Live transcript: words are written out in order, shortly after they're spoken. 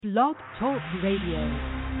Blog Talk Radio.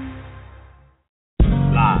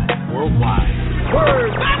 Live worldwide.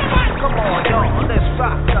 Word. Come on, y'all. Let's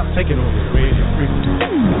rock up. Take it over the radio frequency.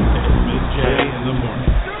 Miz J in the morning.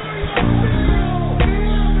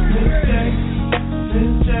 Miz J, Miz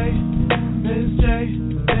J, Miz J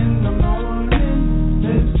in the morning.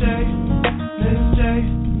 Miz J, Miz J,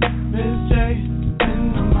 Miz J in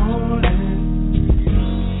the morning.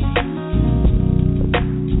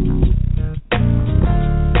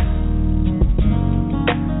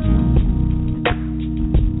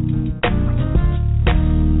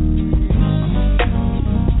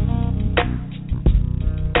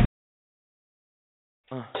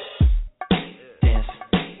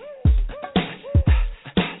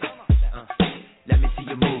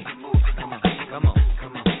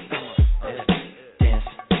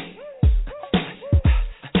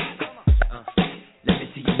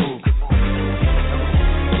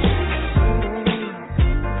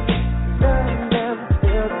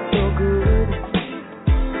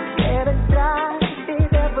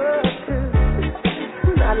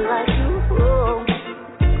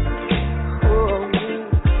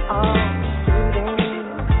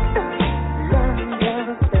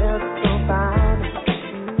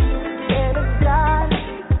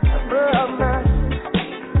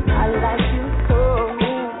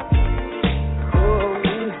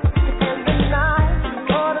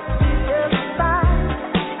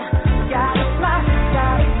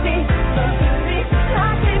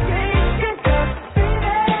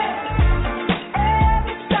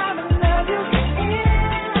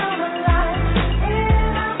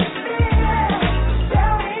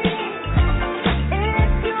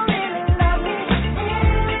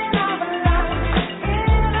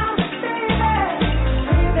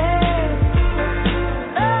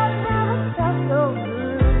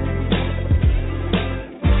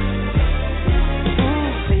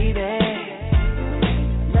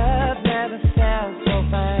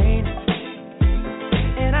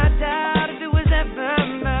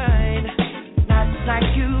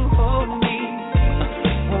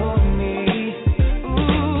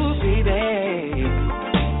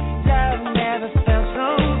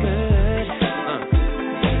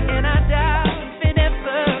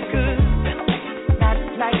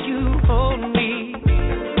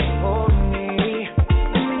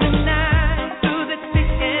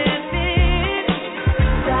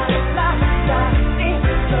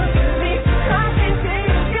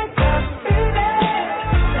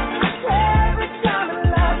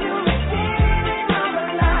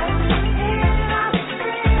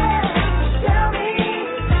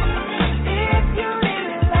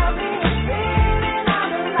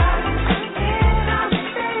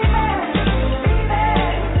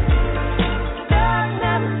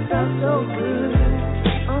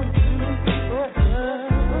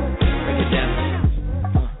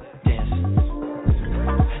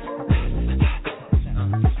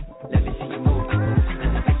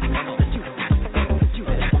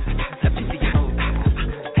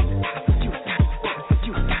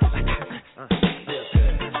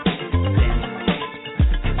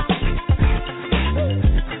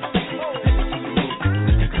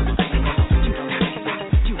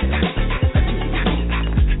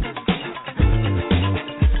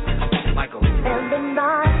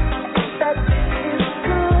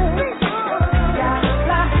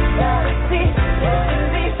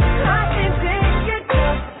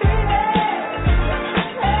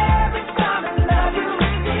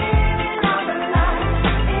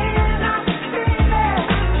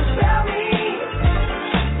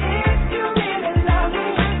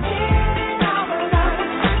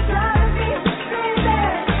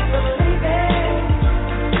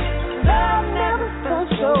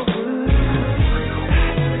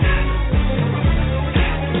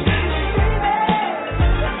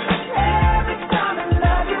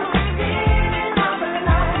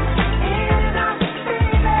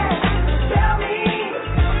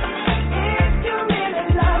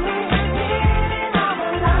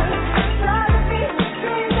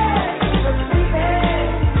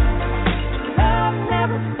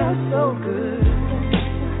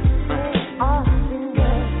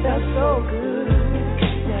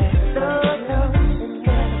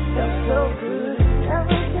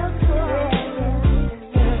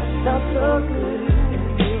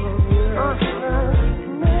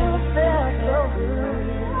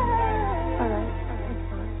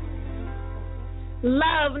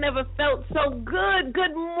 so good.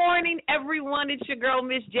 Good morning, everyone. It's your girl,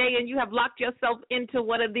 Miz J, and you have locked yourself into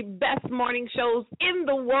one of the best morning shows in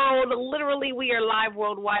the world. Literally, we are live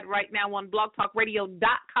worldwide right now on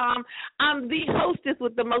blogtalkradio.com. I'm the hostess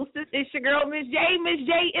with the mostest. It's your girl, Miz J. Miz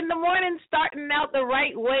J in the morning, starting out the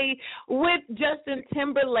right way with Justin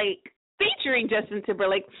Timberlake. Featuring Justin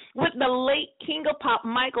Timberlake with the late king of pop,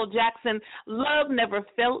 Michael Jackson. Love never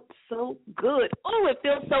felt so good. Oh, it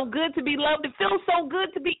feels so good to be loved. It feels so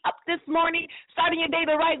good to be up this morning, starting your day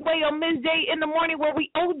the right way on Miz J in the morning, where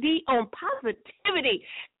we OD on positivity.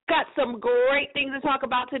 Got some great things to talk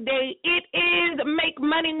about today. It is Make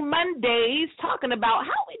Money Mondays, talking about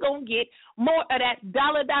how we going to get more of that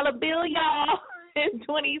dollar bill, y'all, in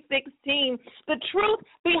 2016. The truth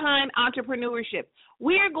behind entrepreneurship.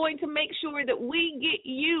 We are going to make sure that we get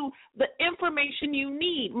you the information you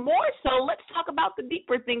need. More so, let's talk about the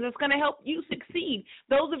deeper things that's going to help you succeed.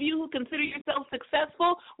 Those of you who consider yourself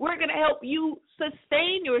successful, we're going to help you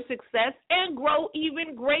sustain your success and grow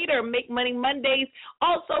even greater. Make Money Mondays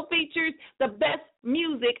also features the best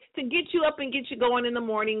music to get you up and get you going in the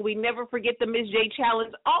morning. We never forget the Miz J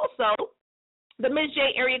Challenge. Also, the Miz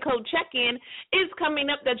J area code check-in is coming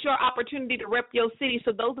up. That's your opportunity to rep your city.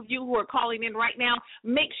 So those of you who are calling in right now,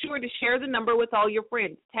 make sure to share the number with all your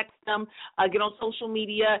friends. Text them, get on social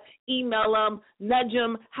media, email them, nudge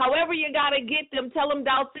them. However you got to get them, tell them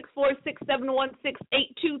dial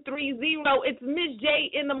 646-716-8230. It's Miz J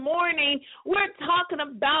in the morning. We're talking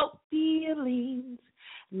about feelings.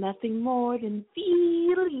 Nothing more than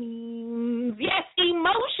feelings. Yes,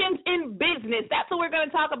 emotions in business. That's what we're going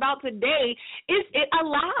to talk about today. Is it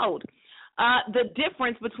allowed? The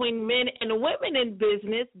difference between men and women in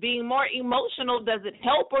business, being more emotional, does it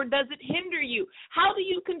help or does it hinder you? How do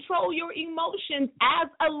you control your emotions as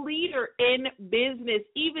a leader in business,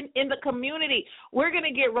 even in the community? We're going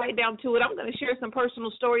to get right down to it. I'm going to share some personal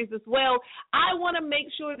stories as well. I want to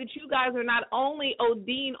make sure that you guys are not only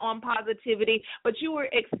ODing on positivity, but you are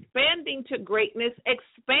expanding to greatness,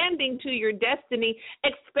 expanding to your destiny,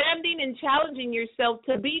 expanding and challenging yourself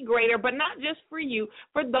to be greater, but not just for you,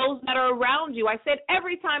 for those that are around you. I said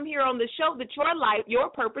every time here on the show that your life, your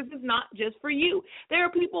purpose is not just for you. There are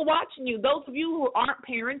people watching you. Those of you who aren't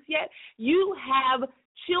parents yet, you have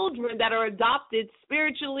children that are adopted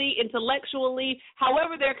spiritually, intellectually,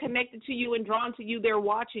 however they're connected to you and drawn to you, they're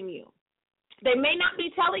watching you. They may not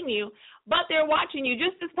be telling you, but they're watching you.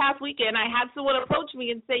 Just this past weekend, I had someone approach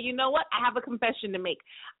me and say, you know what, I have a confession to make.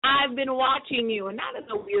 I've been watching you, and not in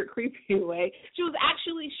a weird, creepy way. She was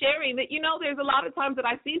actually sharing that, there's a lot of times that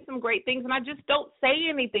I see some great things, and I just don't say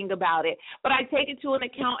anything about it. But I take it to an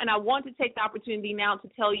account, and I want to take the opportunity now to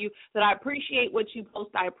tell you that I appreciate what you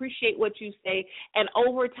post. I appreciate what you say, and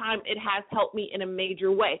over time, it has helped me in a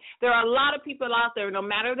major way. There are a lot of people out there, no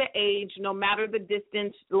matter the age, no matter the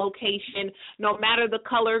distance, location, no matter the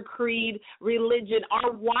color, creed, religion,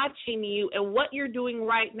 are watching you, and what you're doing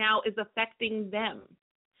right now is affecting them.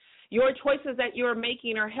 Your choices that you're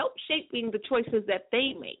making are help shaping the choices that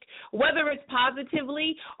they make, whether it's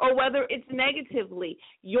positively or whether it's negatively.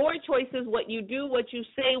 Your choices, what you do, what you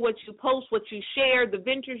say, what you post, what you share, the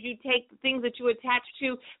ventures you take, the things that you attach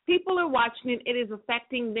to, people are watching it. It is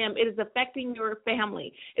affecting them. It is affecting your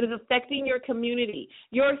family. It is affecting your community,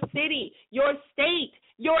 your city, your state,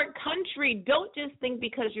 your country. Don't just think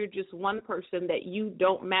because you're just one person that you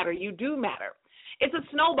don't matter. You do matter. It's a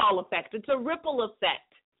snowball effect. It's a ripple effect.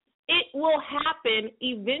 It will happen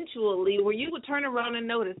eventually where you would turn around and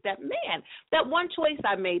notice that, man, that one choice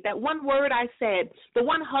I made, that one word I said, the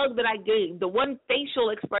one hug that I gave, the one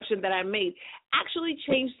facial expression that I made actually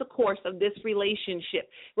changed the course of this relationship,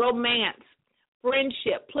 romance,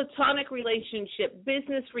 friendship, platonic relationship,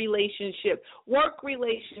 business relationship, work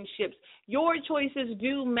relationships. Your choices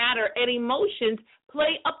do matter, and emotions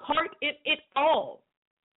play a part in it all.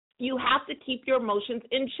 You have to keep your emotions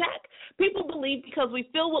in check. People believe because we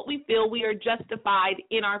feel what we feel, we are justified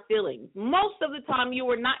in our feelings. Most of the time, you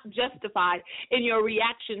are not justified in your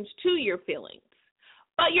reactions to your feelings.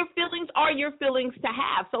 But your feelings are your feelings to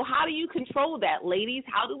have. So how do you control that, ladies?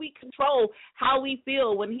 How do we control how we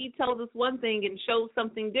feel when he tells us one thing and shows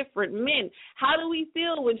something different? Men, how do we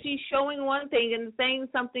feel when she's showing one thing and saying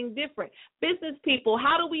something different? Business people,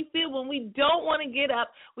 how do we feel when we don't want to get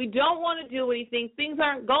up, we don't want to do anything, things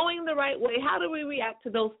aren't going the right way? How do we react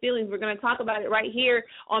to those feelings? We're going to talk about it right here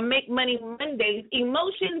on Make Money Mondays,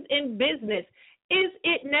 emotions in business. Is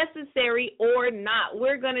it necessary or not?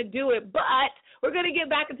 We're going to do it, but We're going to get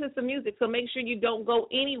back into some music, so make sure you don't go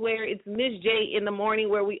anywhere. It's Miz J in the morning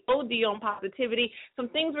where we OD on positivity. Some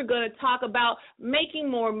things we're going to talk about: making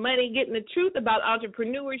more money, getting the truth about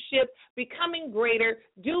entrepreneurship, becoming greater,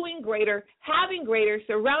 doing greater, having greater,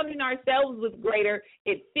 surrounding ourselves with greater.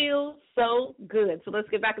 It feels so good. So let's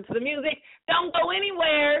get back into the music. Don't go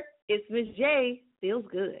anywhere. It's Miz J. Feels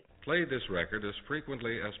good. Play this record as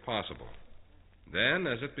frequently as possible. Then,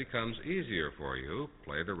 as it becomes easier for you,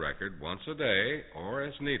 play the record once a day or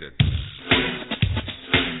as needed.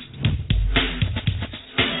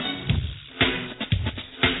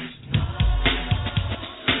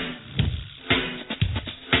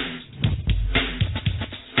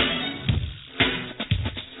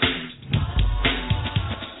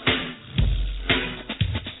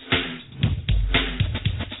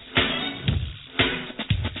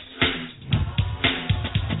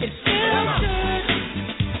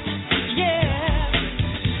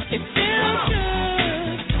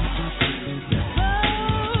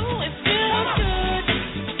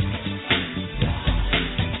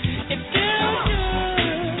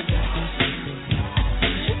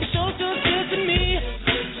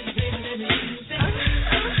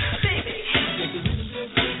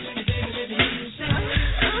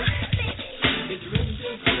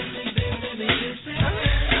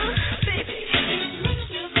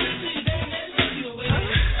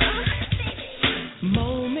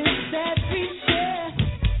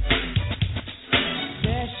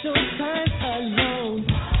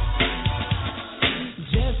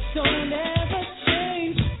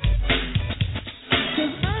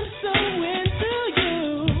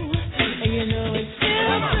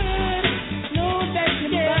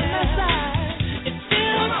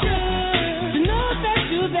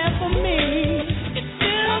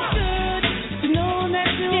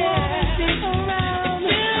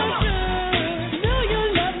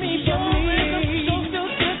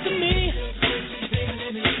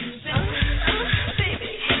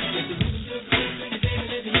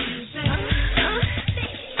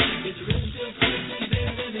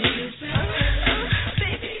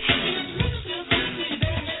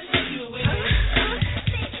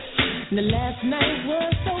 The last night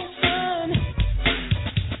was so fun,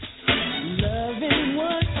 loving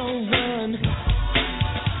 101.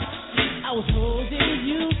 I was holding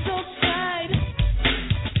you so tight.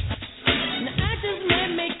 Now I just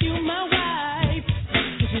might make you my wife,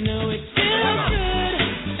 'cause you know it feels good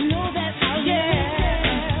to know that I'll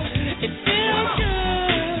it feels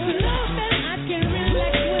good to know that I can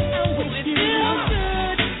relax when I'm with you. It feels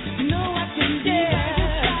good to know I can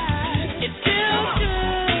it feels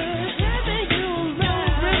good having you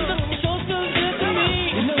around. It feels so good to me.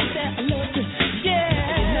 You know that I love you, know that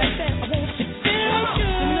I want you. It feels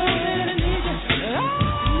good to know that I need you.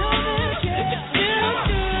 Know that I care.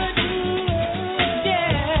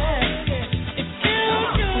 It feels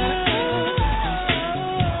good,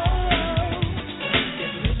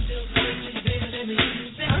 it feels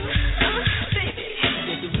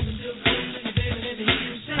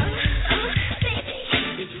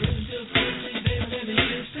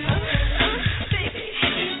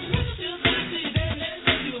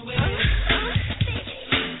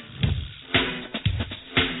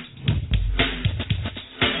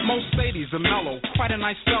Most ladies are mellow, quite a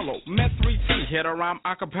nice fellow. Met 3T, hit a rhyme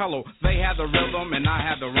a cappella. They had the rhythm and I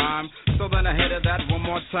had the rhyme. So then I hit it that one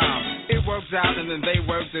more time. It works out and then they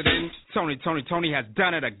worked it in. Tony has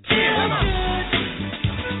done it again.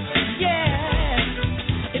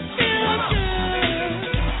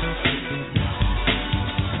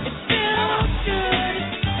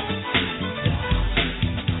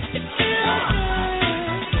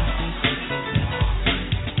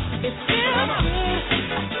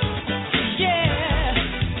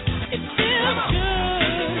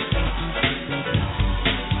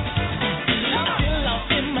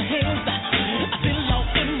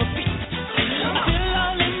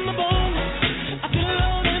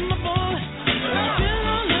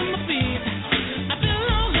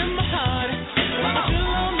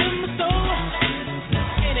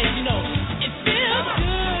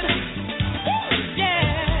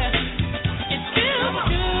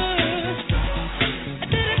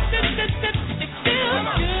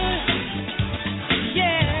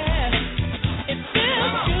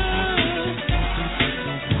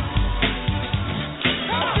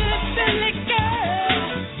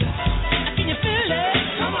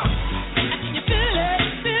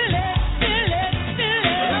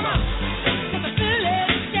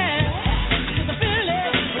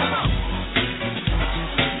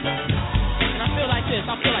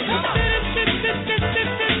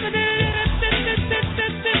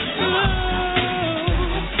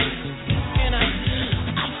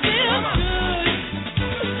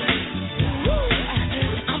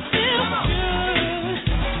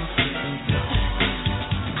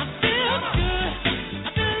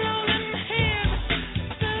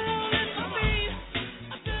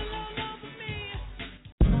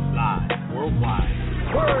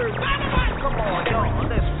 worldwide. Word. Come on, y'all.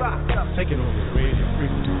 Let's rock up. Take it over, radio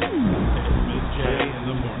frequency. Miz J in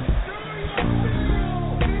the morning.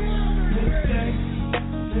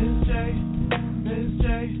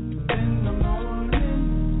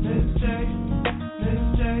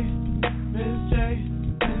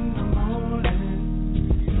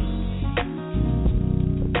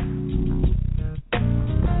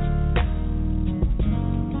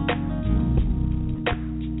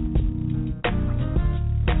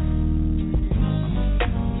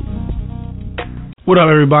 What up,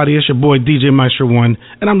 everybody? It's your boy DJ Maestro One,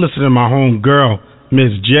 and I'm listening to my home girl,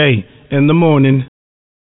 Miz J, in the morning.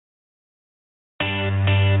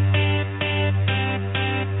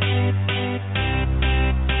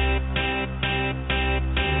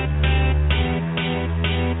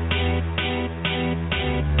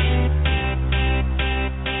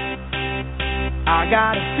 I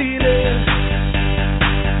got a feeling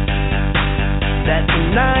that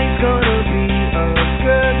tonight's gonna be a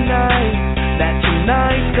good night. That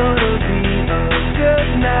tonight's gonna be a good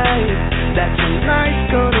night. That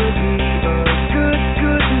tonight's gonna be a good,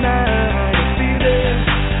 good night. I feel it.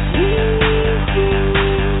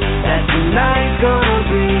 That tonight's gonna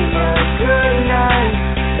be a good night.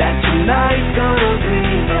 That tonight's gonna be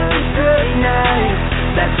a good night.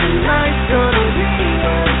 That tonight's gonna be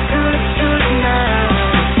a good, good night.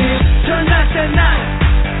 Tonight,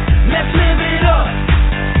 let's live it up.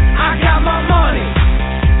 I got my money.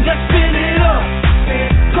 Let's spin it up,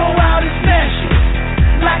 go out and smash it,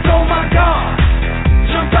 like oh my God,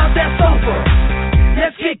 jump out that sofa,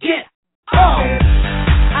 let's kick it off.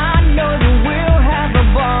 I know that we'll have a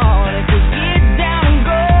ball if we get down and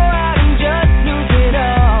go out and just lose it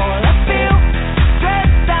all. I feel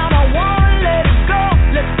stressed out, I wanna let it go,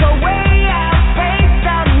 let's go way out, face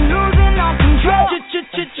out and losing all control.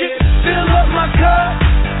 Fill up my cup,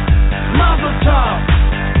 mazel tov,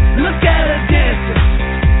 look at her dancing.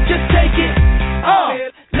 Just take it off.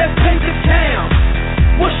 Let's paint the town.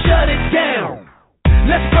 We'll shut it down.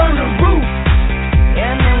 Let's burn the roof.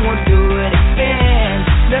 And then we'll do it again.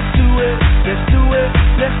 Let's do it. Let's do it.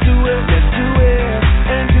 Let's do it. Let's do it.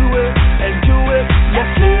 And do it. And do it.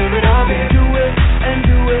 Let's live it up and do it. And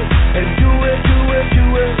do it. And do it. Do it. Do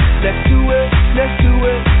it. Let's do it. Let's do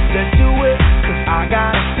it. Let's do it. 'Cause I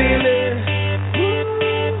got a feeling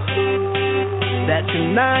that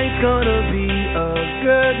tonight's gonna be a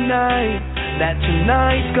good night. That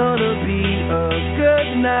tonight's gonna be a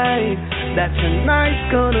good night. That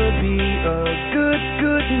tonight's gonna be a good,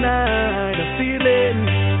 good night. I feel it.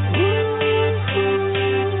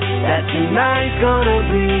 That tonight's gonna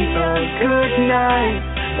be a good night.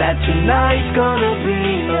 That tonight's gonna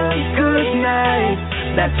be a good night.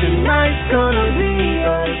 That tonight's gonna be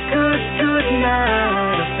a good, good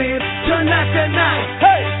night. I feel tonight.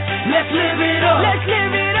 Hey, let's live it up. Let's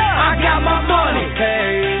live it up. I got my money.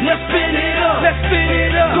 Hey, let's spin it up. Let's spin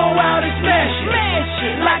it up. Go out and smash it. Smash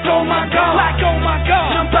it. Like oh my God. Like oh my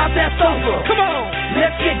God. Jump out that sofa. Come on.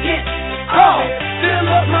 Let's get off.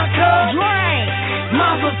 Fill up my cup. Drink.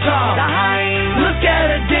 Mazel tov. Look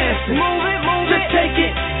at her dancing. Move it. Just take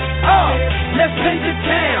it off. Let's paint the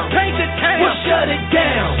town. We'll shut it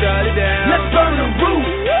down. Let's burn the roof.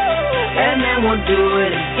 And then we'll do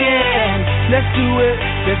it again. Let's do it.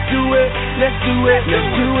 Let's do it. Let's do it. Let's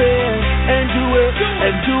do it. And do it.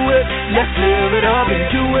 And do it. Let's live it up and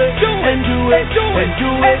do it. And do it. And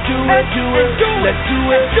do it. Do it. Do it. Let's do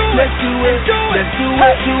it. Let's do it. Let's do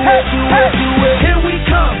it. Do it. Do it. Do it. Here we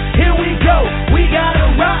come. Here we go. We gotta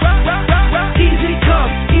rock. Easy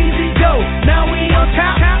come. Easy go. Now we on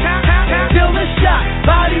top. Feel the shot.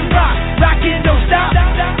 Body rock. Rockin', don't stop.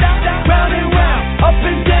 Round and round. Up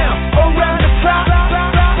and down. Around the clock.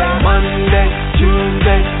 Monday,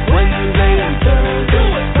 Tuesday, Wednesday, and Thursday.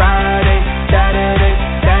 Friday, Saturday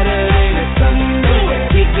and Sunday.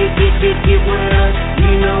 Get with us.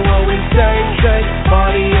 You know what we say.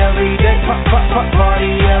 Party every day.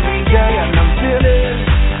 Party every day. And I'm feeling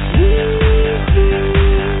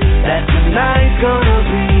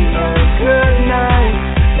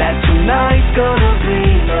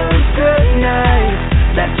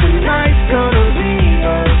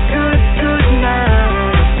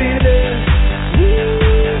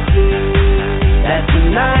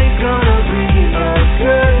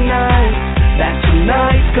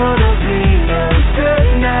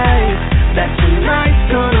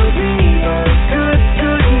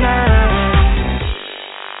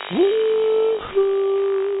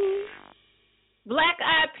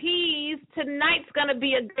tonight's going to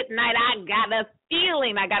be a good night. I got a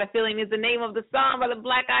feeling is the name of the song by the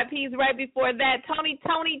Black Eyed Peas. Right before that, Tony,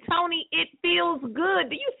 it feels good.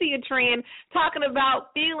 Do you see a trend talking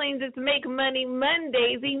about feelings? It's Make Money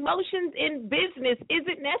Mondays. Emotions in business. Is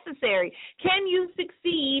it necessary? Can you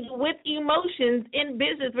succeed with emotions in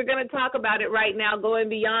business? We're going to talk about it right now, going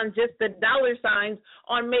beyond just the dollar signs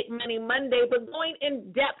on Make Money Monday, but going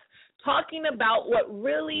in depth, talking about what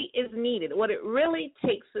really is needed, what it really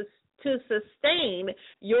takes to sustain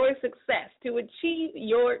your success, to achieve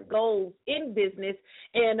your goals in business,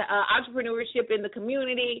 in entrepreneurship, in the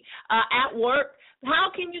community, at work. How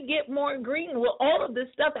can you get more green? Well, all of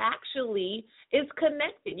this stuff actually is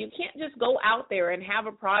connected. You can't just go out there and have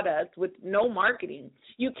a product with no marketing.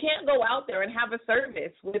 You can't go out there and have a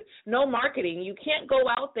service with no marketing. You can't go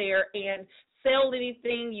out there and sell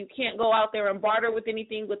anything. You can't go out there and barter with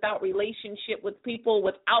anything without relationship with people,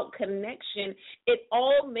 without connection. It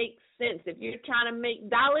all makes sense. If you're trying to make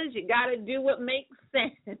dollars, you got to do what makes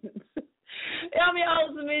sense. I'm your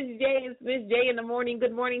host, Miz J. It's Miz J in the morning.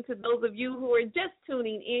 Good morning to those of you who are just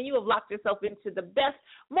tuning in. You have locked yourself into the best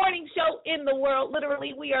morning show in the world.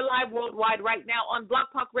 Literally, we are live worldwide right now on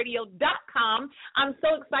blogtalkradio.com. I'm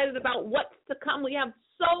so excited about what's to come. We have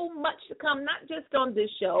so much to come, not just on this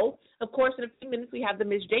show. Of course, in a few minutes, we have the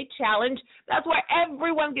Miz J Challenge. That's where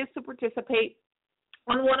everyone gets to participate.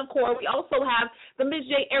 On One Accord, we also have the Miz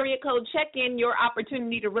J area code check-in, your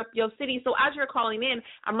opportunity to rep your city. So as you're calling in,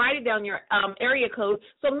 I'm writing down your area code.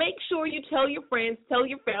 So make sure you tell your friends, tell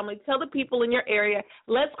your family, tell the people in your area.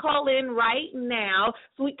 Let's call in right now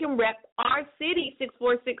so we can rep our city,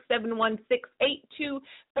 646-716-8230.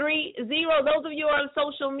 Those of you who are on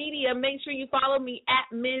social media, make sure you follow me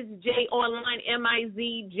at Miz J Online,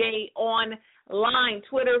 MIZJ Online,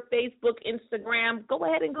 Twitter, Facebook, Instagram. Go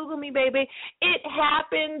ahead and Google me, baby. It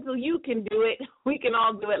happens. You can do it. We can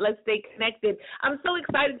all do it. Let's stay connected. I'm so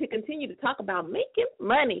excited to continue to talk about making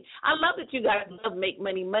money. I love that you guys love Make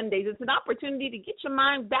Money Mondays. It's an opportunity to get your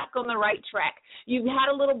mind back on the right track. You've had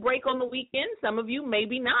a little break on the weekend. Some of you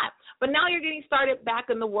maybe not. But now you're getting started back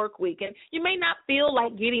in the work week. And you may not feel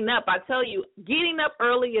like getting up. I tell you, getting up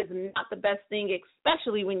early is not the best thing,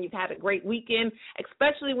 especially when you've had a great weekend,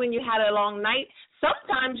 especially when you had a long night.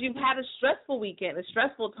 Sometimes you've had a stressful weekend, a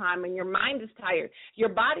stressful time, and your mind is tired. Your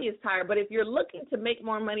body is tired. But if you're looking to make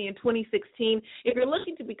more money in 2016, if you're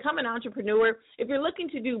looking to become an entrepreneur, if you're looking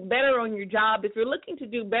to do better on your job, if you're looking to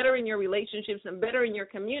do better in your relationships and better in your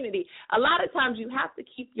community, a lot of times you have to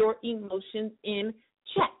keep your emotions in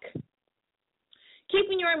check.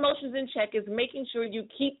 Keeping your emotions in check is making sure you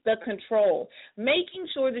keep the control, making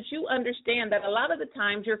sure that you understand that a lot of the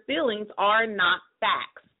times your feelings are not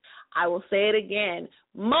facts. I will say it again.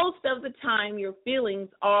 Most of the time, your feelings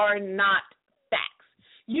are not facts.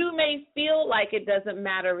 You may feel like it doesn't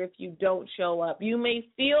matter if you don't show up. You may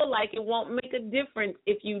feel like it won't make a difference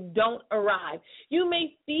if you don't arrive. You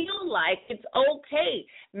may feel like it's okay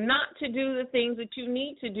not to do the things that you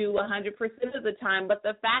need to do 100% of the time, but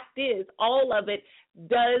the fact is all of it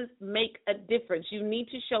does make a difference. You need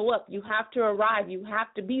to show up. You have to arrive. You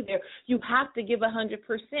have to be there. You have to give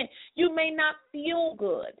 100%. You may not feel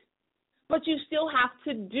good, but you still have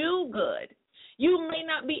to do good. You may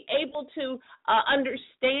not be able to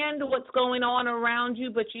understand what's going on around you,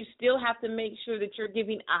 but you still have to make sure that you're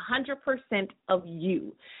giving 100% of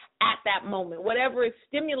you at that moment. Whatever is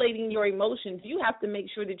stimulating your emotions, you have to make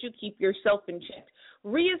sure that you keep yourself in check.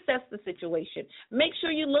 Reassess the situation. Make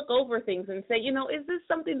sure you look over things and say, is this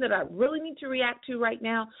something that I really need to react to right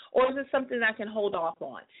now, or is it something I can hold off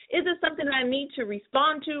on? Is it something I need to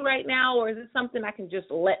respond to right now, or is it something I can just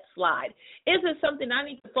let slide? Is it something I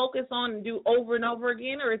need to focus on and do over and over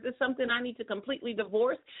again, or is this something I need to completely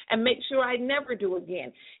divorce and make sure I never do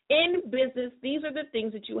again? In business, these are the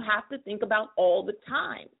things that you have to think about all the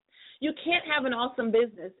time. You can't have an awesome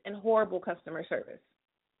business and horrible customer service.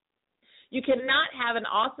 You cannot have an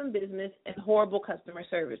awesome business and horrible customer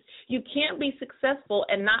service. You can't be successful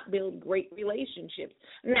and not build great relationships.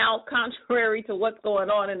 Now, contrary to what's going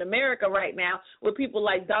on in America right now with people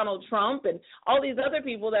like Donald Trump and all these other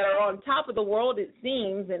people that are on top of the world, it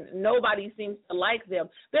seems, and nobody seems to like them,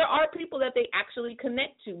 there are people that they actually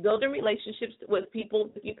connect to, building relationships with people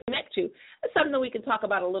that you connect to. That's something that we can talk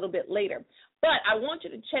about a little bit later. But I want you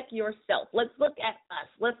to check yourself. Let's look at us.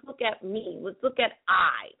 Let's look at me. Let's look at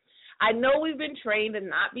I I know we've been trained to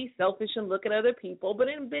not be selfish and look at other people, but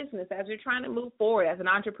in business, as you're trying to move forward as an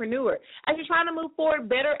entrepreneur, as you're trying to move forward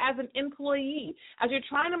better as an employee, as you're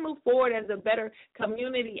trying to move forward as a better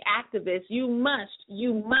community activist, you must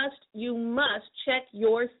check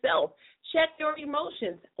yourself. Check your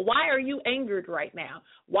emotions. Why are you angered right now?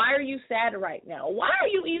 Why are you sad right now? Why are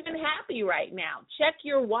you even happy right now? Check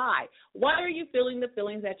your why. Why are you feeling the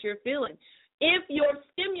feelings that you're feeling? If your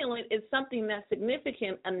stimulant is something that's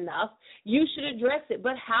significant enough, you should address it.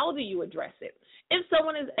 But how do you address it? If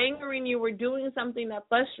someone is angering you or doing something that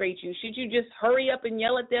frustrates you, should you just hurry up and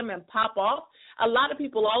yell at them and pop off? A lot of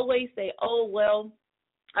people always say, oh, well,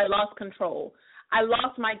 I lost control. I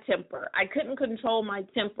lost my temper. I couldn't control my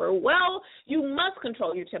temper. Well, you must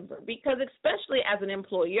control your temper because especially as an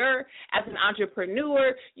employer, as an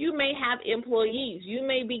entrepreneur, you may have employees. You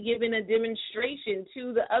may be giving a demonstration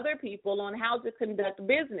to the other people on how to conduct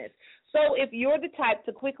business. So if you're the type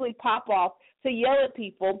to quickly pop off, to yell at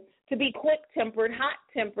people, to be quick-tempered,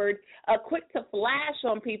 hot-tempered, quick to flash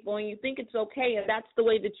on people, and you think it's okay, and that's the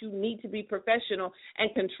way that you need to be professional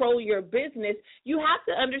and control your business, you have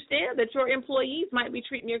to understand that your employees might be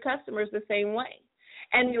treating your customers the same way.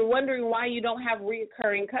 And you're wondering why you don't have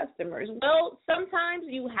reoccurring customers. Well, sometimes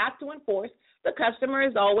you have to enforce the customer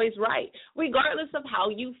is always right, regardless of how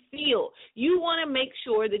you feel. You want to make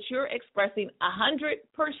sure that you're expressing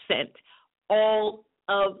 100% all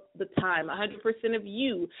of the time, 100% of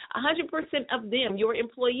you, 100% of them. Your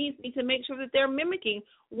employees need to make sure that they're mimicking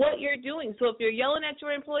what you're doing. So if you're yelling at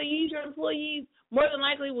your employees more than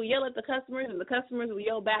likely will yell at the customers, and the customers will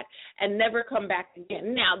yell back and never come back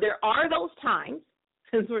again. Now, there are those times,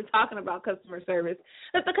 since we're talking about customer service,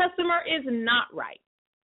 that the customer is not right.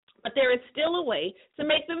 But there is still a way to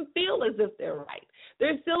make them feel as if they're right.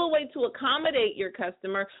 There's still a way to accommodate your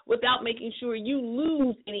customer without making sure you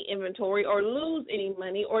lose any inventory or lose any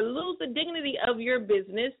money or lose the dignity of your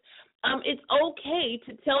business. It's okay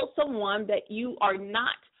to tell someone that you are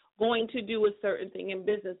not going to do a certain thing in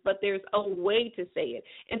business, but there's a way to say it.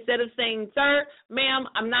 Instead of saying, sir, ma'am,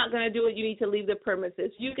 I'm not going to do it, you need to leave the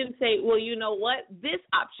premises, you can say, well, you know what, this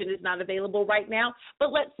option is not available right now,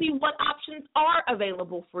 but let's see what options are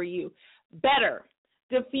available for you. Better.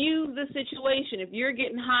 Diffuse the situation. If you're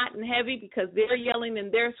getting hot and heavy because they're yelling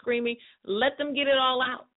and they're screaming, let them get it all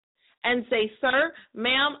out and say, sir,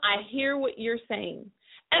 ma'am, I hear what you're saying.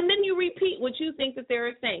 And then you repeat what you think that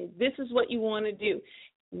they're saying. This is what you want to do.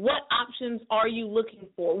 What options are you looking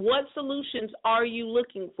for? What solutions are you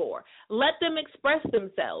looking for? Let them express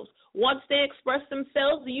themselves. Once they express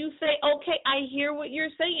themselves, you say, okay, I hear what you're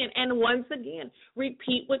saying. And once again,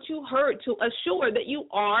 repeat what you heard to assure that you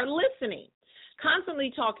are listening.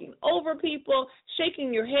 Constantly talking over people,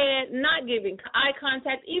 shaking your head, not giving eye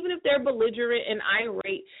contact, even if they're belligerent and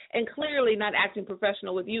irate and clearly not acting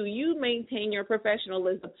professional with you, you maintain your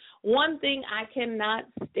professionalism. One thing I cannot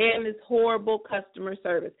stand is horrible customer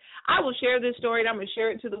service. I will share this story, and I'm going to share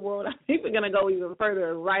it to the world. I'm even going to go even further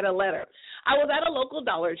and write a letter. I was at a local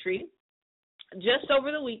Dollar Tree just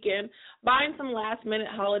over the weekend, buying some last-minute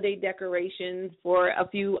holiday decorations for a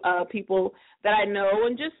few people that I know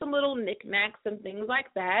and just some little knickknacks and things like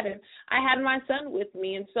that. And I had my son with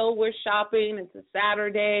me, and so we're shopping. It's a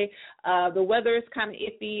Saturday. The weather is kind of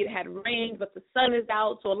iffy. It had rained, but the sun is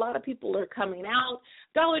out, so a lot of people are coming out.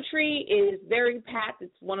 Dollar Tree is very packed.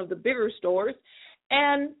 It's one of the bigger stores.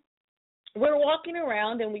 And we're walking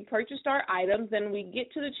around, and we purchased our items, and we get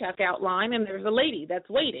to the checkout line, and there's a lady that's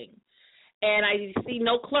waiting. And I see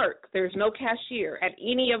no clerk. There's no cashier at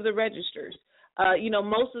any of the registers.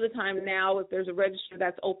 Most of the time now, if there's a register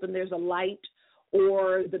that's open, there's a light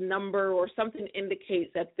or the number or something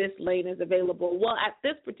indicates that this lane is available. Well, at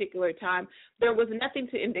this particular time, there was nothing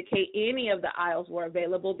to indicate any of the aisles were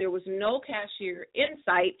available. There was no cashier in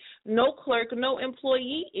sight, no clerk, no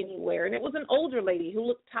employee anywhere. And it was an older lady who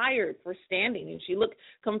looked tired for standing, and she looked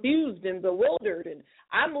confused and bewildered. And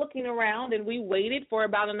I'm looking around, and we waited for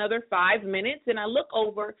about another 5 minutes, and I look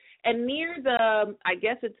over, and near I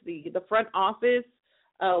guess it's the front office,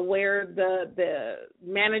 where the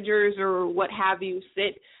managers or what have you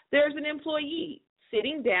sit, there's an employee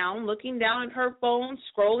sitting down, looking down at her phone,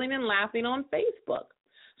 scrolling and laughing on Facebook.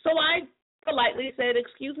 So I politely said,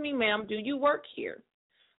 excuse me, ma'am, do you work here?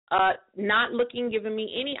 Not looking, giving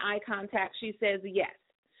me any eye contact. She says, yes.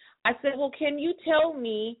 I said, well, can you tell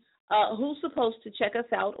me who's supposed to check us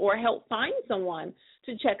out or help find someone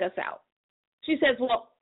to check us out? She says, well,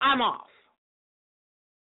 I'm off,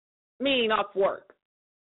 meaning off work.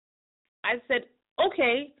 I said,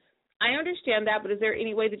 okay, I understand that, but is there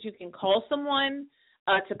any way that you can call someone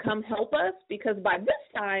to come help us, because by this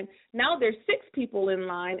time, now there's 6 people in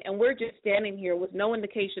line, and we're just standing here with no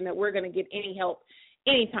indication that we're going to get any help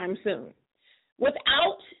anytime soon.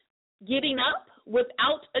 Without getting up,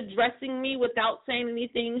 without addressing me, without saying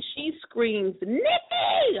anything, she screams,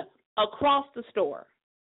 "Nikki!" across the store.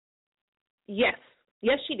 Yes,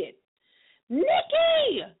 she did.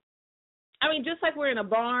 "Nikki!" I mean, just like we're in a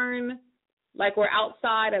barn, like we're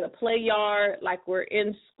outside at a play yard, like we're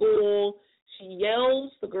in school, she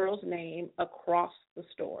yells the girl's name across the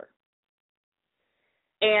store.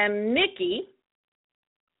 And Nikki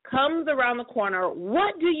comes around the corner,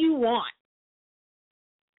 "What do you want?"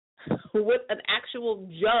 with an actual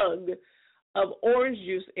jug of orange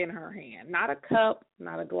juice in her hand. Not a cup,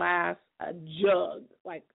 not a glass, a jug,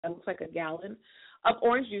 like it looks like a gallon of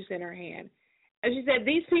orange juice in her hand. And she said,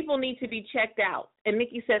 "These people need to be checked out." And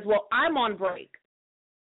Nikki says, "Well, I'm on break."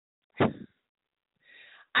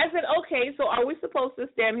 I said, "Okay, so are we supposed to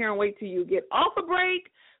stand here and wait till you get off a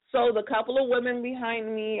break?" So the couple of women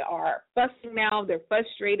behind me are fussing now. They're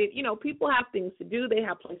frustrated. You know, people have things to do. They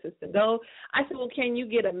have places to go. I said, "Well, can you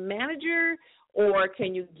get a manager or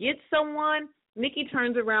can you get someone?" Nikki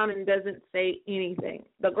turns around and doesn't say anything.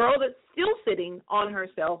 The girl that's still sitting on her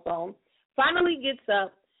cell phone finally gets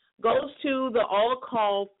up, goes to the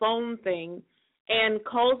all-call phone thing, and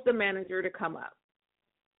calls the manager to come up.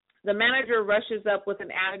 The manager rushes up with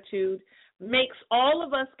an attitude, makes all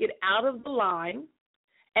of us get out of the line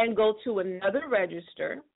and go to another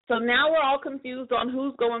register. So now we're all confused on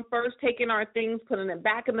who's going first, taking our things, putting it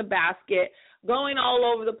back in the basket, going all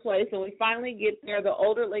over the place. And we finally get there. The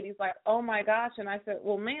older lady's like, "Oh, my gosh." And I said,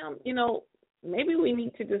 "Well, ma'am, you know, maybe we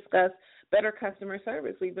need to discuss better customer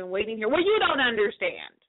service. We've been waiting here." "Well, you don't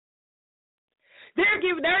understand.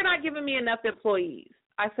 They're not giving me enough employees."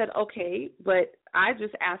 I said, "Okay, but I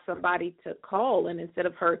just asked somebody to call, and instead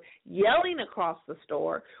of her yelling across the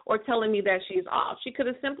store or telling me that she's off, she could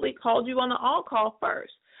have simply called you on the all-call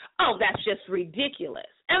first." "Oh, that's just ridiculous."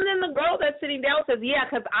 And then the girl that's sitting down says, "Yeah,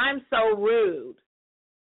 because I'm so rude."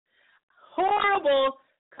 Horrible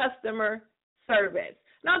customer service.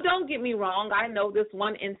 Now, don't get me wrong. I know this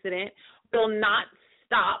one incident will not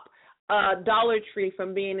stop Dollar Tree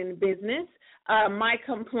from being in business. My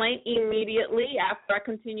complaint immediately after I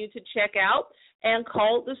continued to check out and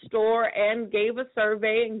called the store and gave a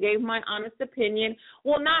survey and gave my honest opinion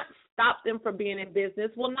will not stop them from being in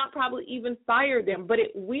business, will not probably even fire them, but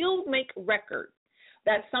it will make record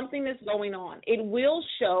that something is going on. It will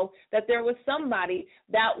show that there was somebody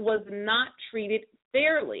that was not treated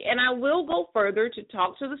fairly. And I will go further to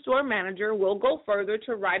talk to the store manager, will go further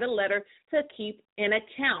to write a letter to keep an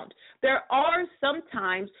account. There are some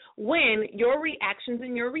times when your reactions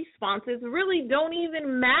and your responses really don't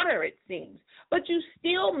even matter, it seems. But you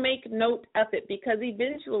still make note of it because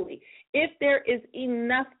eventually, if there is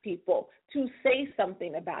enough people to say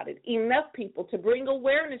something about it, enough people to bring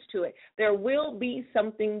awareness to it, there will be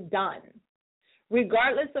something done.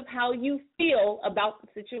 Regardless of how you feel about the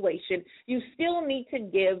situation, you still need to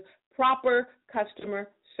give proper customer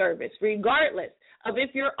service, regardless of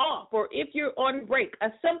if you're off or if you're on break.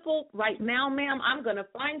 A simple, "Right now, ma'am, I'm going to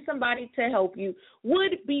find somebody to help you,"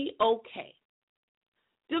 would be okay.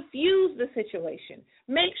 Diffuse the situation.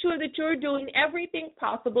 Make sure that you're doing everything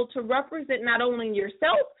possible to represent not only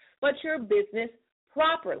yourself, but your business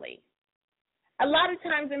properly. A lot of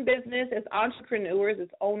times in business, as entrepreneurs, as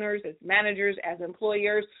owners, as managers, as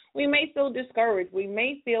employers, we may feel discouraged. We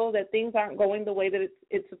may feel that things aren't going the way that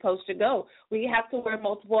it's supposed to go. We have to wear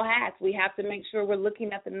multiple hats. We have to make sure we're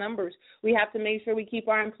looking at the numbers. We have to make sure we keep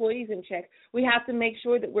our employees in check. We have to make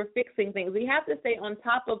sure that we're fixing things. We have to stay on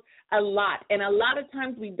top of a lot, and a lot of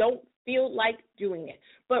times we don't feel like doing it.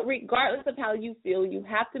 But regardless of how you feel, you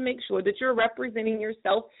have to make sure that you're representing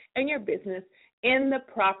yourself and your business in the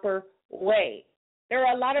proper way. There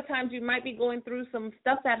are a lot of times you might be going through some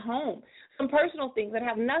stuff at home, some personal things that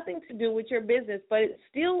have nothing to do with your business, but it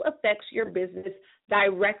still affects your business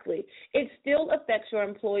directly. It still affects your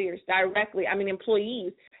employees directly.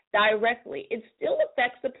 It still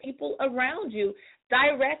affects the people around you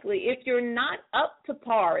directly. If you're not up to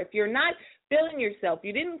par, if you're not feeling yourself,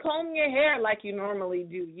 you didn't comb your hair like you normally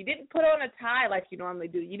do, you didn't put on a tie like you normally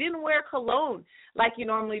do, you didn't wear cologne like you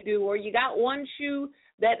normally do, or you got one shoe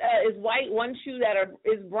that is white, one shoe that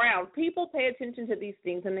is brown. People pay attention to these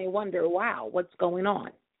things and they wonder, wow, what's going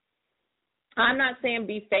on? I'm not saying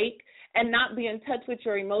be fake and not be in touch with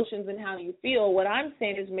your emotions and how you feel. What I'm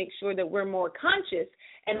saying is make sure that we're more conscious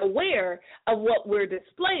and aware of what we're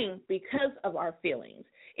displaying because of our feelings.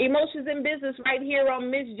 Emotions in Business right here on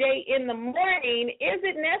Miz J in the morning. Is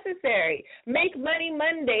it necessary? Make Money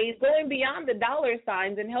Mondays, going beyond the dollar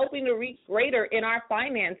signs and helping to reach greater in our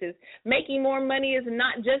finances. Making more money is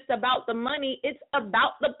not just about the money. It's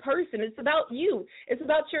about the person. It's about you. It's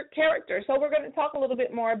about your character. So we're going to talk a little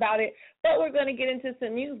bit more about it, but we're going to get into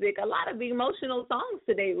some music. A lot of emotional songs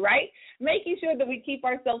today, right? Making sure that we keep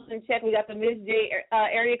ourselves in check. We got the Miz J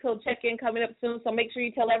area code check-in coming up soon, so make sure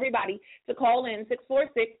you tell everybody to call in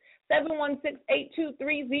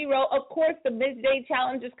 646-716-8230. Of course, the Miz J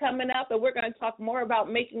challenge is coming up, and we're going to talk more about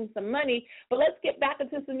making some money. But let's get back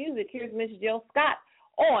into some music. Here's Miss Jill Scott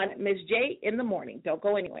on Miz J in the morning. Don't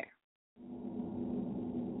go anywhere.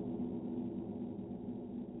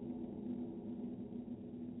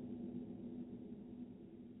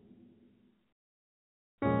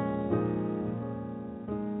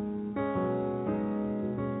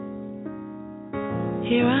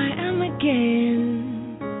 Here I am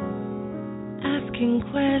again, asking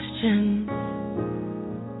questions,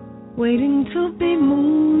 waiting to be moved.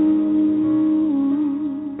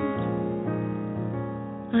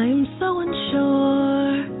 I am so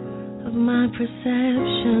unsure of my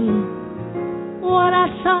perception. What I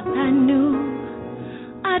thought I knew,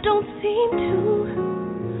 I don't seem to.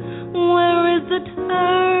 Where is the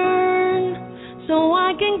turn so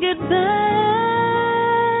I can get back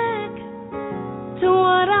to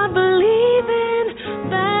what I believe in,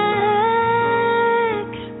 back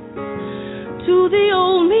to the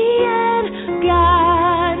old me and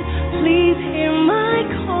God, please hear my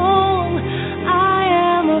call. I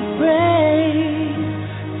am afraid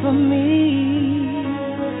for me.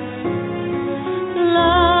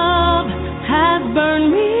 Love has burned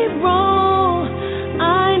me raw.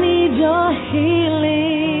 I need your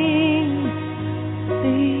healing,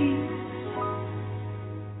 please.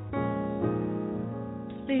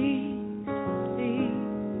 Please, please.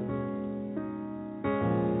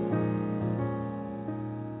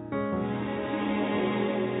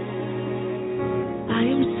 I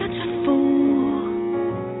am such a fool.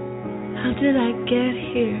 How did I get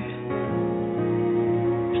here?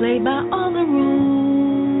 Play by all the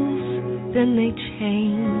rules, then they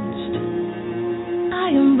changed. I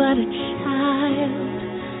am but a child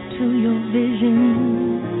to your vision,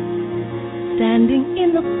 standing in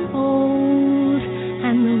the cold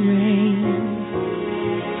and the rain,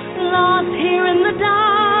 lost here in the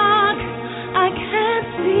dark. I can't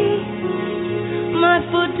see my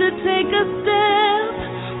foot to take a step.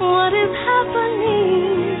 What is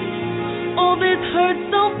happening? Oh, this hurts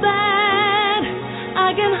so bad,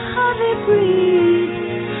 I can hardly breathe.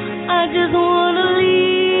 I just wanna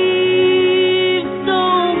leave. So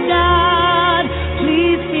God,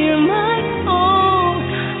 please hear my call.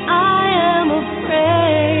 I am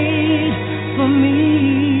afraid for me.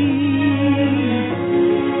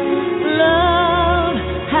 Love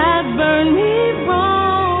has burned me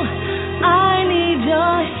raw. I need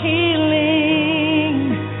your healing,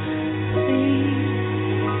 please.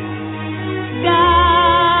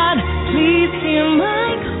 God, please hear my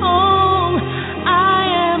call. I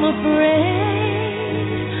am afraid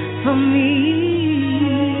for me.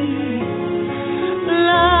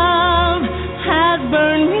 Love has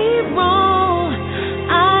burned me raw.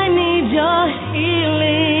 I need your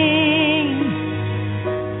healing,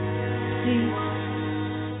 please,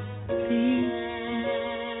 please.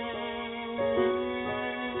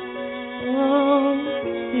 Oh,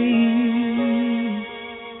 please,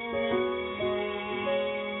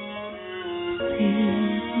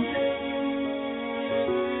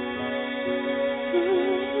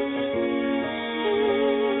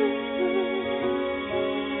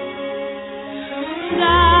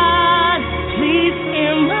 God, please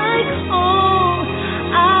hear my call.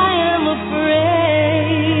 I am afraid.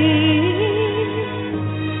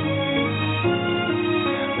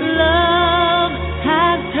 Love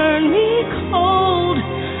has turned me cold.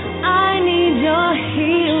 I need your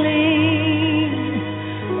healing,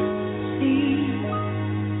 please,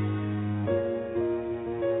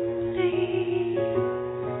 please,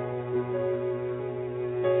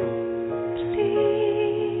 please.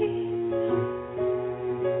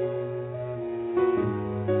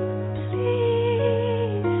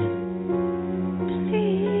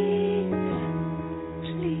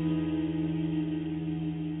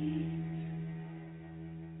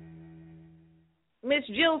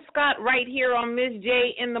 Miss Jill Scott right here on Miz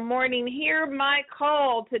J in the morning. Hear my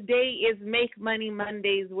call. Today is Make Money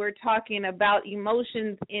Mondays. We're talking about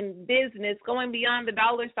emotions in business, going beyond the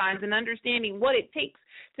dollar signs and understanding what it takes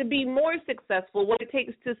to be more successful, what it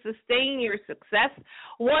takes to sustain your success,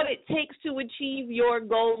 what it takes to achieve your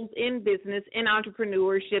goals in business, in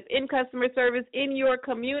entrepreneurship, in customer service, in your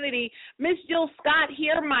community. Miss Jill Scott,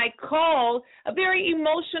 hear my call. A very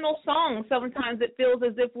emotional song. Sometimes it feels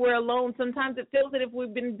as if we're alone. Sometimes it feels that if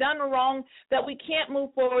we've been done wrong, that we can't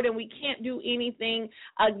move forward and we can't do anything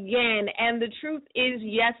again. And the truth is,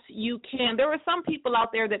 yes, you can. There are some people out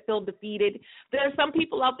there that feel defeated. There are some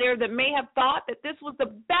people out there that may have thought that this was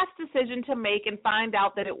the best decision to make and find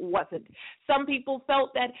out that it wasn't. Some people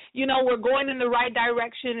felt that, we're going in the right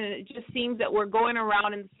direction and it just seems that we're going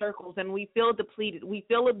around in circles and we feel depleted, we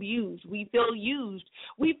feel abused, we feel used,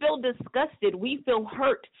 we feel disgusted, we feel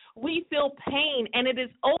hurt, we feel pain, and it is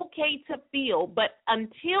okay to feel, but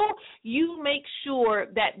until you make sure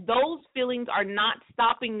that those feelings are not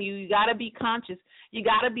stopping you, you got to be conscious. You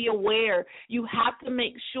got to be aware. You have to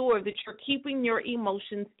make sure that you're keeping your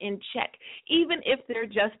emotions in check, even if they're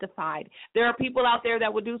justified. There are people out there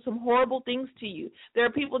that will do some horrible things to you. There are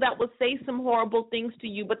people that will say some horrible things to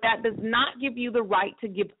you, but that does not give you the right to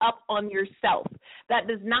give up on yourself. That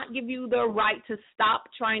does not give you the right to stop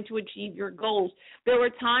trying to achieve your goals. There were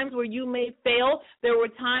times where you may fail. There were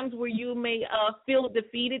times where you may feel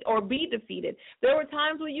defeated or be defeated. There were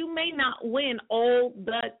times where you may not win all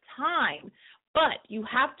the time. But you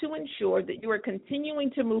have to ensure that you are continuing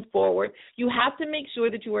to move forward. You have to make sure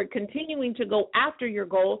that you are continuing to go after your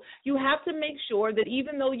goal. You have to make sure that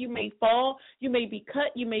even though you may fall, you may be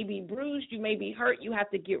cut, you may be bruised, you may be hurt, you have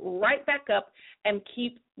to get right back up and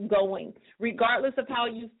keep going. Regardless of how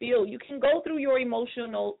you feel, you can go through your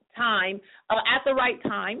emotional time at the right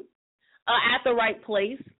time, at the right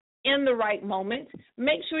place, in the right moment.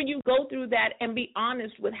 Make sure you go through that and be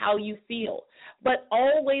honest with how you feel. But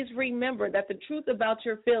always remember that the truth about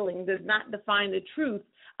your feelings does not define the truth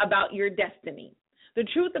about your destiny. The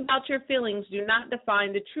truth about your feelings do not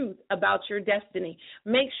define the truth about your destiny.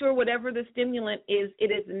 Make sure whatever the stimulant is,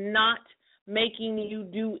 it is not making you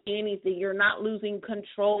do anything. You're not losing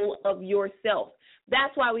control of yourself.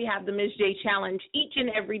 That's why we have the Miz J Challenge each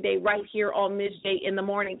and every day right here on Miz J in the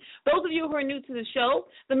morning. Those of you who are new to the show,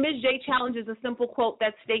 the Miz J Challenge is a simple quote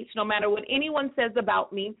that states, no matter what anyone says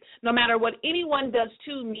about me, no matter what anyone does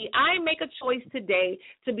to me, I make a choice today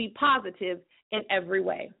to be positive in every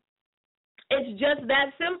way. It's just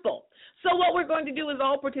that simple. So what we're going to do is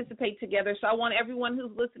all participate together. So I want everyone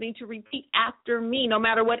who's listening to repeat after me, no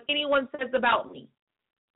matter what anyone says about me.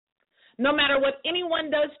 No matter what anyone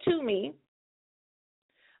does to me,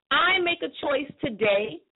 I make a choice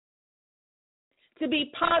today to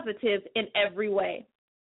be positive in every way.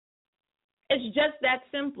 It's just that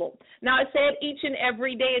simple. Now, I said each and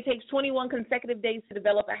every day. It takes 21 consecutive days to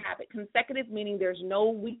develop a habit. Consecutive meaning there's no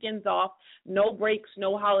weekends off, no breaks,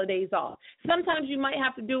 no holidays off. Sometimes you might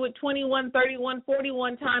have to do it 21, 31,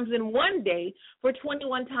 41 times in one day for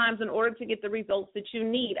 21 times in order to get the results that you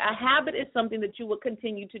need. A habit is something that you will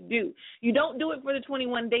continue to do. You don't do it for the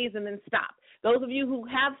 21 days and then stop. Those of you who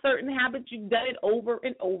have certain habits, you've done it over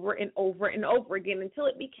and over and over and over again until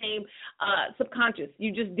it became subconscious.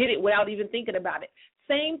 You just did it without even thinking about it.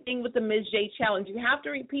 Same thing with the Miz J Challenge. You have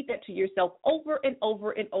to repeat that to yourself over and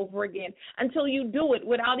over and over again until you do it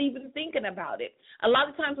without even thinking about it. A lot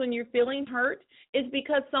of times when you're feeling hurt, it's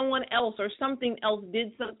because someone else or something else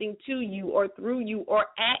did something to you or through you or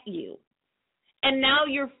at you. And now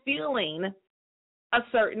you're feeling a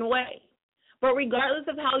certain way. But regardless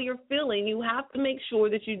of how you're feeling, you have to make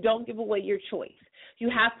sure that you don't give away your choice. You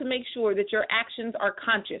have to make sure that your actions are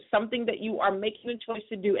conscious, something that you are making a choice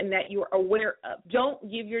to do and that you're aware of. Don't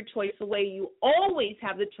give your choice away. You always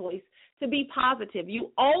have the choice to be positive.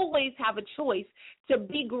 You always have a choice to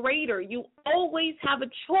be greater. You always have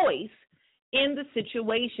a choice in the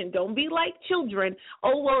situation. Don't be like children.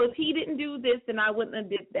 Oh, well, if he didn't do this, then I wouldn't have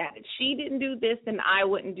did that. If she didn't do this, then I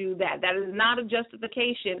wouldn't do that. That is not a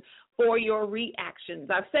justification for your reactions.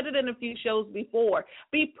 I've said it in a few shows before.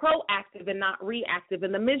 Be proactive and not reactive.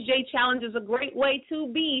 And the Miz J Challenge is a great way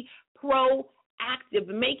to be proactive,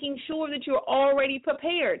 making sure that you're already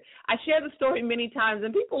prepared. I share the story many times,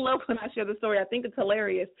 and people love when I share the story. I think it's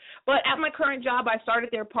hilarious. But at my current job, I started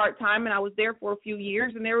there part-time, and I was there for a few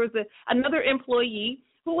years, and there was another employee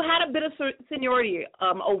who had a bit of seniority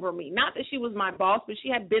over me. Not that she was my boss, but she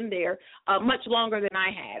had been there much longer than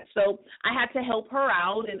I had. So I had to help her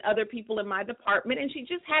out and other people in my department, and she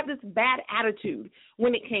just had this bad attitude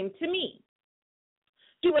when it came to me.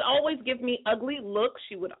 She would always give me ugly looks.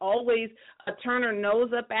 She would always turn her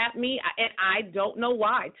nose up at me, and I don't know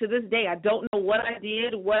why. To this day, I don't know what I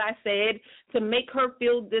did, what I said to make her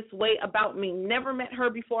feel this way about me. Never met her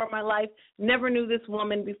before in my life, never knew this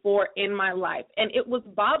woman before in my life, and it was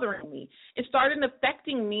bothering me. It started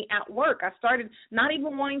affecting me at work. I started not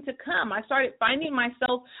even wanting to come. I started finding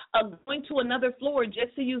myself going to another floor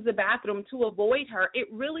just to use the bathroom to avoid her. It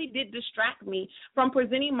really did distract me from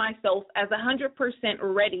presenting myself as 100%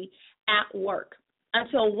 ready at work,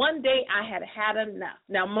 until one day I had had enough.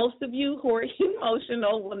 Now, most of you who are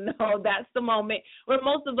emotional will know that's the moment where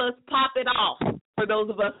most of us pop it off, for those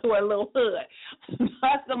of us who are a little hood.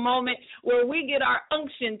 That's the moment where we get our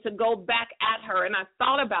unction to go back at her, and I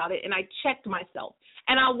thought about it, and I checked myself.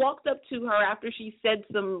 And I walked up to her after she said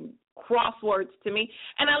some crosswords to me,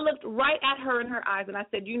 and I looked right at her in her eyes, and I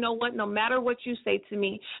said, you know what, no matter what you say to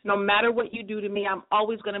me, no matter what you do to me, I'm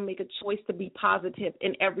always going to make a choice to be positive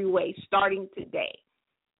in every way, starting today.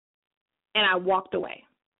 And I walked away.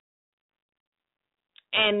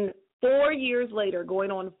 And 4 years later, going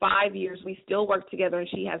on 5 years, we still work together, and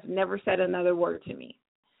she has never said another word to me.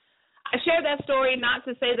 I share that story not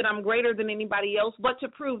to say that I'm greater than anybody else, but to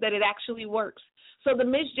prove that it actually works. So the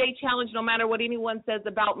Miz J Challenge, no matter what anyone says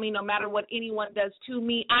about me, no matter what anyone does to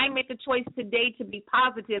me, I make a choice today to be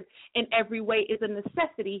positive in every way is a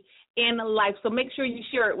necessity in life. So make sure you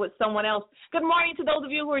share it with someone else. Good morning to those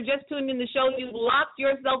of you who are just tuning in the show. You've locked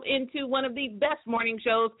yourself into one of the best morning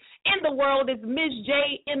shows in the world. It's Miz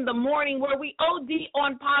J in the morning, where we OD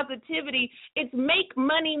on positivity. It's Make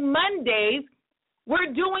Money Mondays.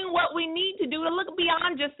 We're doing what we need to do to look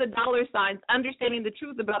beyond just the dollar signs, understanding the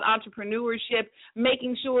truth about entrepreneurship,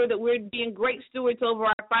 making sure that we're being great stewards over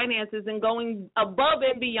our finances and going above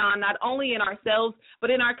and beyond, not only in ourselves,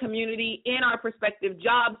 but in our community, in our prospective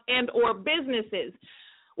jobs and or businesses.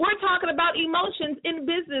 We're talking about emotions in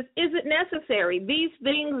business. Is it necessary? These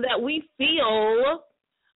things that we feel,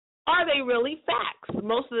 are they really facts?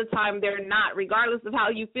 Most of the time they're not. Regardless of how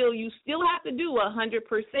you feel, you still have to do 100%.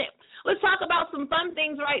 Let's talk about some fun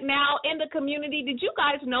things right now in the community. Did you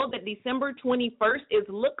guys know that December 21st is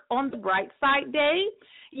Look on the Bright Side Day?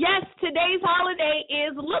 Yes, today's holiday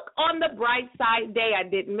is Look on the Bright Side Day. I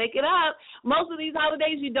didn't make it up. Most of these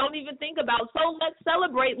holidays you don't even think about. So let's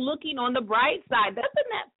celebrate looking on the bright side. Doesn't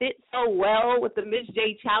that fit so well with the Miz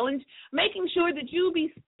J Challenge? Making sure that you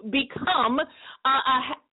become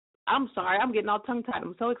I'm sorry, I'm getting all tongue-tied.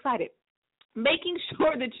 I'm so excited. Making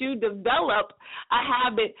sure that you develop a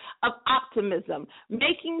habit of optimism,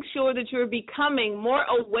 making sure that you're becoming more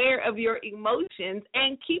aware of your emotions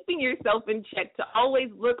and keeping yourself in check to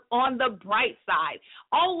always look on the bright side,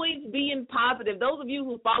 always being positive. Those of you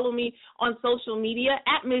who follow me on social media,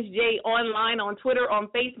 at Miz J Online, on Twitter, on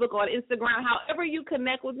Facebook, on Instagram, however you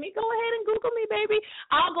connect with me, go ahead and Google me, baby.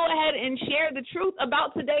 I'll go ahead and share the truth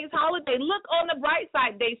about today's holiday. Look on the bright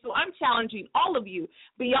side day. So I'm challenging all of you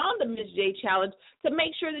beyond the Miz J Challenge to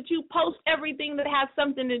make sure that you post everything that has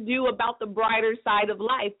something to do about the brighter side of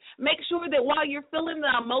life. Make sure that while you're feeling the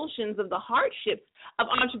emotions of the hardships of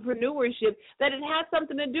entrepreneurship, that it has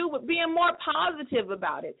something to do with being more positive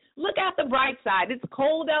about it. Look at the bright side. It's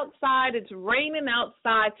cold outside. It's raining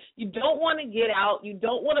outside. You don't want to get out. You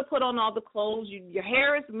don't want to put on all the clothes. Your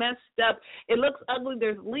hair is messed up. It looks ugly.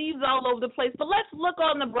 There's leaves all over the place. But let's look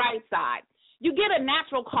on the bright side. You get a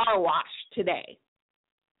natural car wash today.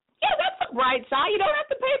 Yeah, that's a bright side. You don't have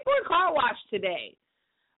to pay for a car wash today.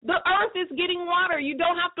 The earth is getting water. You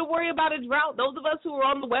don't have to worry about a drought. Those of us who are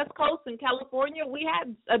on the West Coast in California, we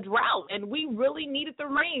had a drought, and we really needed the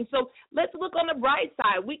rain. So let's look on the bright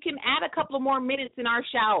side. We can add a couple of more minutes in our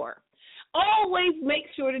shower. Always make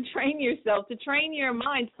sure to train yourself, to train your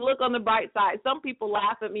mind to look on the bright side. Some people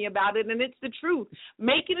laugh at me about it, and it's the truth.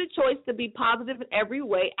 Making a choice to be positive in every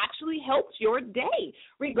way actually helps your day.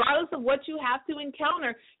 Regardless of what you have to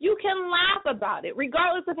encounter, you can laugh about it.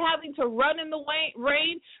 Regardless of having to run in the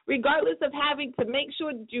rain, regardless of having to make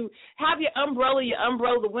sure that you have your umbrella,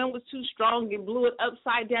 the wind was too strong, you blew it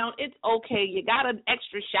upside down, it's okay. You got an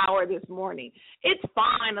extra shower this morning. It's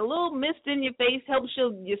fine. A little mist in your face helps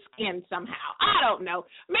your skin somehow. I don't know.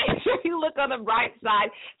 Make sure you look on the bright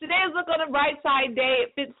side. Today's Look on the Bright Side Day.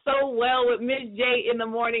 It fits so well with Miz J in the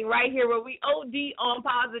morning right here where we OD on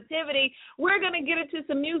positivity. We're going to get into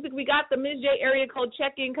some music. We got the Miz J area code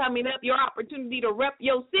check-in coming up, your opportunity to rep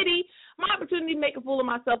your city, my opportunity to make a fool of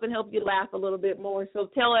myself and help you laugh a little bit more. So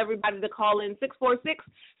tell everybody to call in 646-716-8230.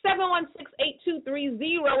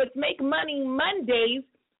 It's Make Money Mondays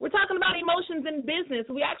We're talking about emotions in business.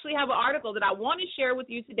 We actually have an article that I want to share with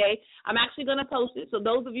you today. I'm actually going to post it. So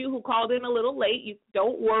those of you who called in a little late, you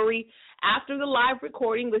don't worry. After the live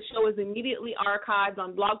recording, the show is immediately archived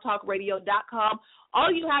on blogtalkradio.com.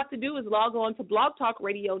 All you have to do is log on to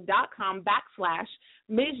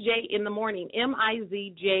blogtalkradio.com/Miz J in the morning,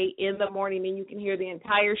 MIZJ in the morning, and you can hear the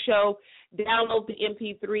entire show. Download the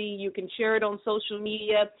MP3. You can share it on social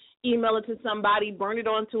media, email it to somebody, burn it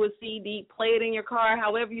onto a CD, play it in your car.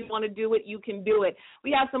 However you want to do it, you can do it.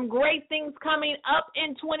 We have some great things coming up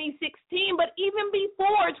in 2016, but even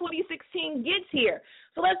before 2016 gets here.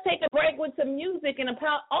 So let's take a break with some music and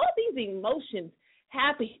about all these emotions,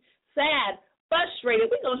 happy, sad, frustrated.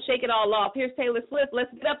 We're going to shake it all off. Here's Taylor Swift.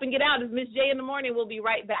 Let's get up and get out. It's Miz J in the morning. We'll be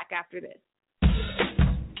right back after this.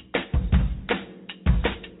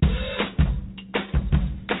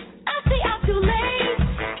 Too late,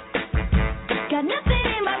 got nothing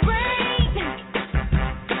in my brain.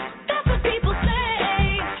 That's what people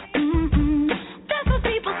say. That's what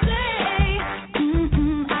people say.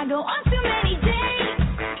 I go on too many dates,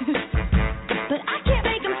 but I can't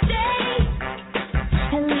make them stay.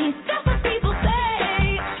 At least that's what people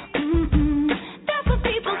say. That's what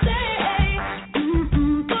people say.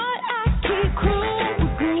 But I keep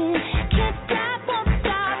cruising, can't stop, won't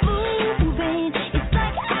stop moving. It's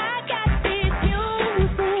like I got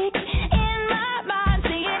music in my mind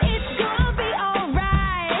saying it's gonna be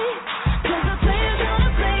alright. 'Cause the player's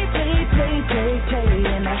gonna play,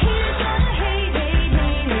 and the hater's gonna hate,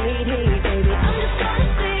 baby. I'm just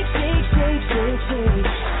gonna shake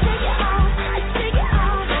it off, shake it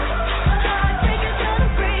off. Heartbreaker's gonna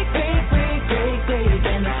break,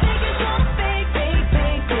 and the faker's gonna fake,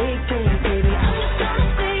 baby. I'm just gonna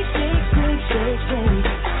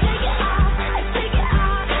shake it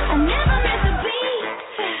off, I never miss a beat.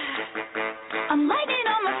 I'm lightning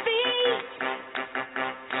on my feet,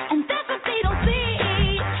 and that's what they don't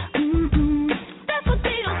see. That's what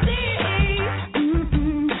they don't see.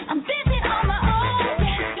 I'm dancing on my own.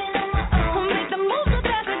 Make the moves so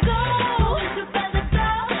fast I go.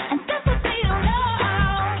 And that's what they don't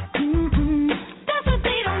know. That's what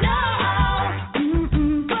they don't know.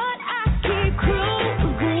 But I keep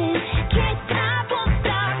cruising, can't stop, won't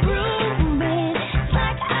stop grooving. It's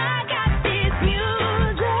like I got this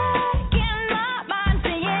music in my mind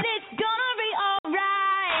saying it's gonna be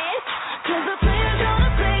alright. 'Cause the player's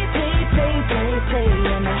gonna play,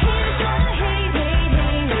 and the hater's gonna hate,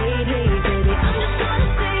 baby. I'm just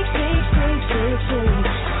gonna shake it off.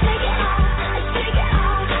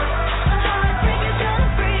 Heartbreaker's gonna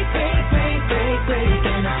break, and the faker's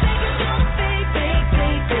gonna fake,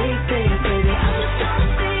 baby. I'm just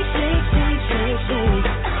gonna shake it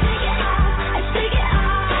off. I shake it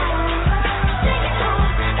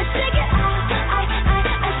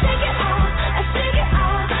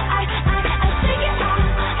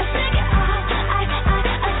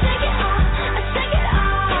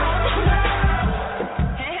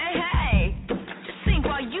Hey, just think,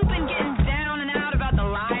 while you've been getting down and out about the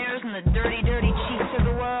liars and the dirty cheats of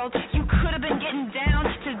the world, you could have been getting down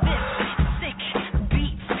to this sick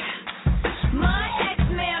beat. My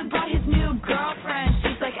ex-man brought his new girlfriend.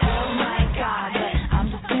 She's like, oh my God, but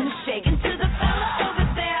I'm just gonna shake into the fella over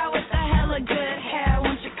there with the hella good hair.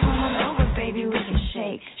 Won't you come on over, baby? We can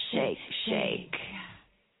shake.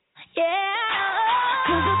 Yeah.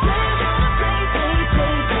 'Cause the player's gonna play, and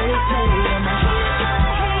the hater's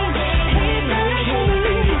gonna hate,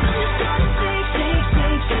 baby. I'm just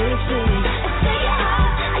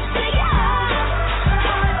gonna shake it off.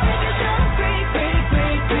 Heartbreaker's gonna break, and the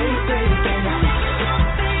faker's gonna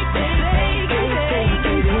fake, baby.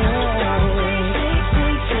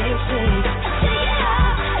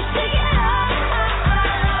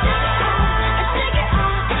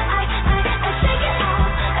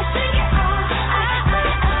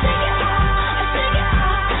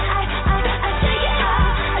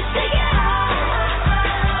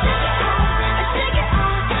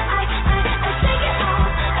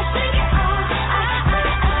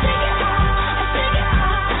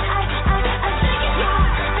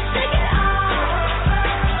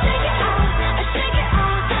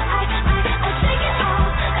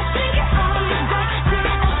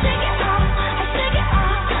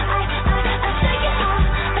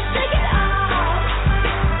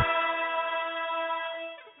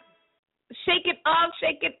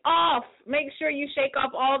 Shake it off. Make sure you shake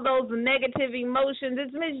off all those negative emotions.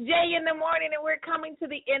 It's Miz J in the morning, and we're coming to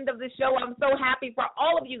the end of the show. I'm so happy for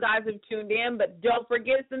all of you guys who've tuned in, but don't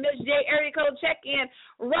forget it's the Miz J area code check-in.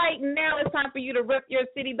 Right now it's time for you to rep your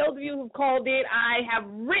city. Those of you who've called in, I have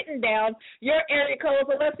written down your area code,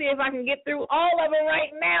 so let's see if I can get through all of them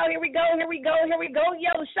right now. Here we go.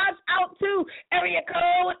 Yo, shouts out to area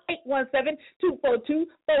code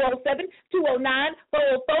 817-242-407,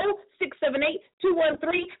 209-404,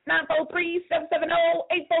 678-213-943-770,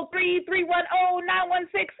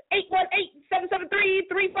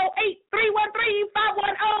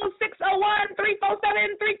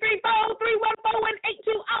 843-310-843-318-773-348-313-510-601-347-334-314 and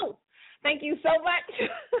 820. Thank you so much.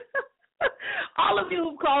 All of you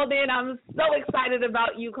who've called in, I'm so excited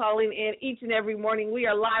about you calling in each and every morning. We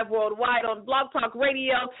are live worldwide on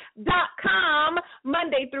blogtalkradio.com,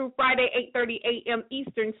 Monday through Friday, 8:30 a.m.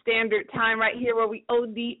 Eastern Standard Time, right here where we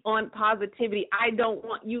OD on positivity. I don't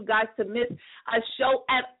want you guys to miss a show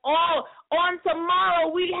at all. On tomorrow,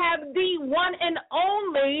 we have the one and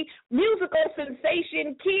only musical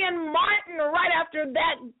sensation, Ken Martin, right after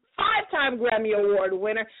that. 5-time Grammy Award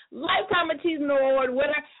winner, Lifetime Achievement Award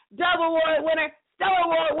winner, Dove Award winner, Stellar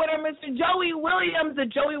Award winner, Mr. Joey Williams. The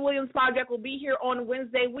Joey Williams Project will be here on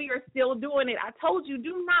Wednesday. We are still doing it. I told you,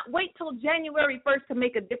 do not wait till January 1st to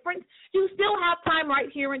make a difference. You still have time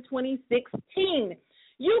right here in 2016.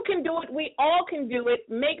 You can do it. We all can do it.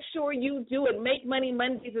 Make sure you do it. Make Money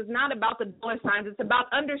Mondays is not about the dollar signs. It's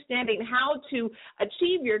about understanding how to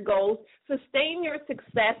achieve your goals, sustain your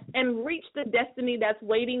success, and reach the destiny that's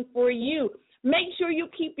waiting for you. Make sure you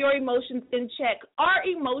keep your emotions in check. Are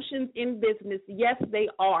emotions in business? Yes, they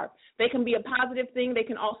are. They can be a positive thing. They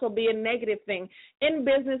can also be a negative thing. In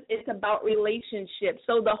business, it's about relationships.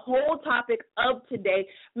 So the whole topic of today,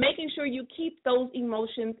 making sure you keep those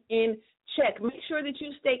emotions in check. Make sure that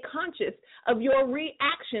you stay conscious of your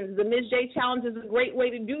reactions. The Miz J Challenge is a great way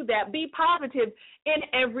to do that. Be positive in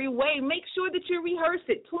every way. Make sure that you rehearse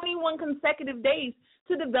it 21 consecutive days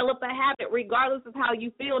to develop a habit, regardless of how you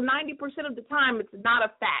feel. 90% of the time, it's not a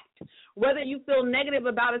fact. Whether you feel negative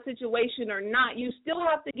about a situation or not, you still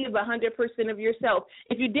have to give 100% of yourself.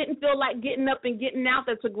 If you didn't feel like getting up and getting out,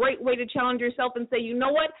 that's a great way to challenge yourself and say, you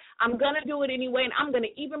know what, I'm going to do it anyway, and I'm going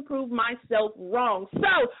to even prove myself wrong.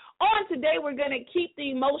 So on today, we're going to keep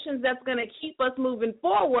the emotions that's going to keep us moving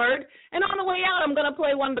forward. And on the way out, I'm going to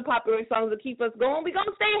play one of the popular songs that keep us going. We're going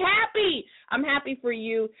to stay happy. I'm happy for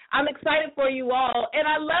you. I'm excited for you all. And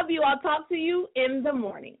I love you. I'll talk to you in the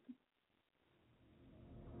morning.